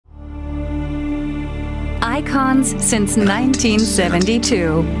Icons since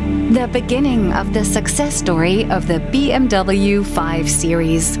 1972. The beginning of the success story of the BMW 5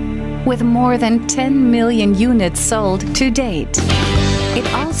 Series, with more than 10 million units sold to date. It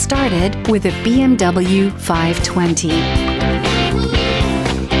all started with the BMW 520,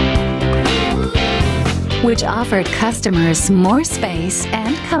 which offered customers more space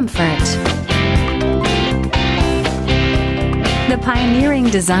and comfort. The pioneering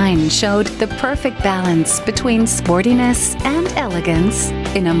design showed the perfect balance between sportiness and elegance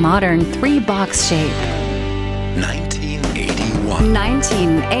in a modern three-box shape. 1981.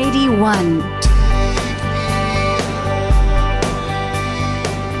 1981.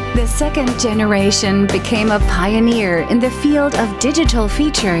 The second generation became a pioneer in the field of digital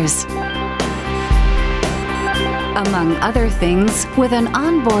features. Among other things, with an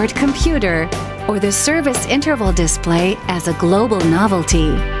onboard computer or the service interval display as a global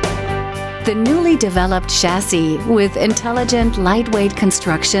novelty. The newly developed chassis with intelligent lightweight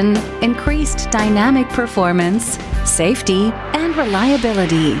construction increased dynamic performance, safety, and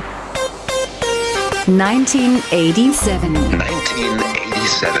reliability. 1987.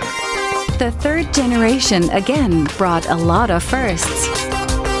 1987. The third generation again brought a lot of firsts.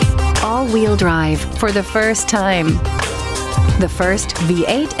 All-wheel drive for the first time. The first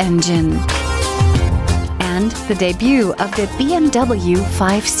V8 engine. And the debut of the BMW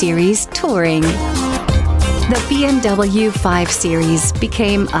 5 Series Touring. The BMW 5 Series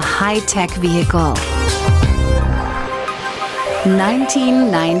became a high-tech vehicle.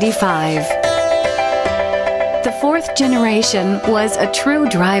 1995. The fourth generation was a true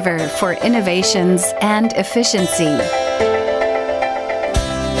driver for innovations and efficiency.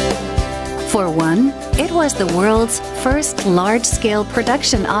 For one, it was the world's first large-scale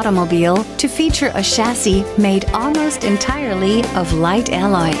production automobile to feature a chassis made almost entirely of light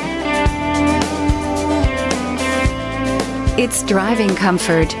alloy. Its driving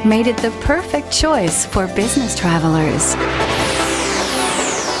comfort made it the perfect choice for business travelers.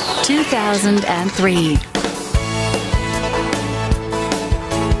 2003.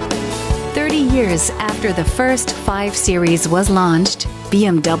 30 years after the first 5 Series was launched,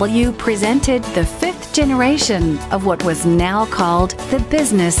 BMW presented the fifth generation of what was now called the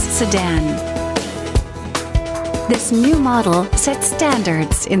business sedan. This new model set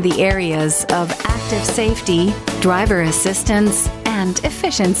standards in the areas of active safety, driver assistance, and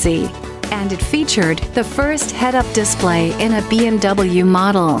efficiency, and it featured the first head-up display in a BMW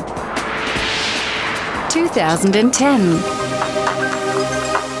model. 2010.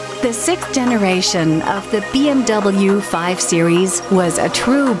 The sixth generation of the BMW 5 Series was a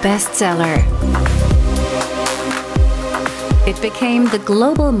true bestseller. It became the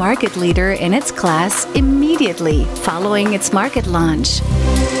global market leader in its class immediately following its market launch.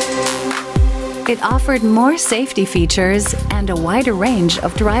 It offered more safety features and a wider range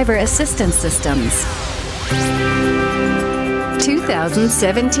of driver assistance systems.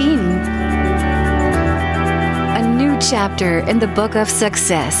 2017. A new chapter in the book of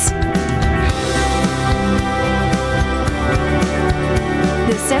success.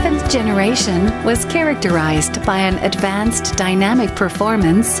 The seventh generation was characterized by an advanced dynamic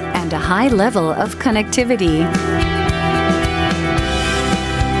performance and a high level of connectivity.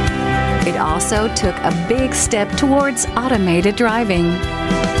 It also took a big step towards automated driving.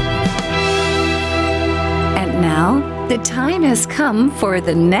 And now, the time has come for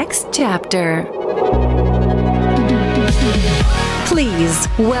the next chapter. Please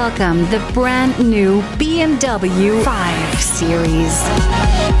welcome the brand new BMW 5 Series.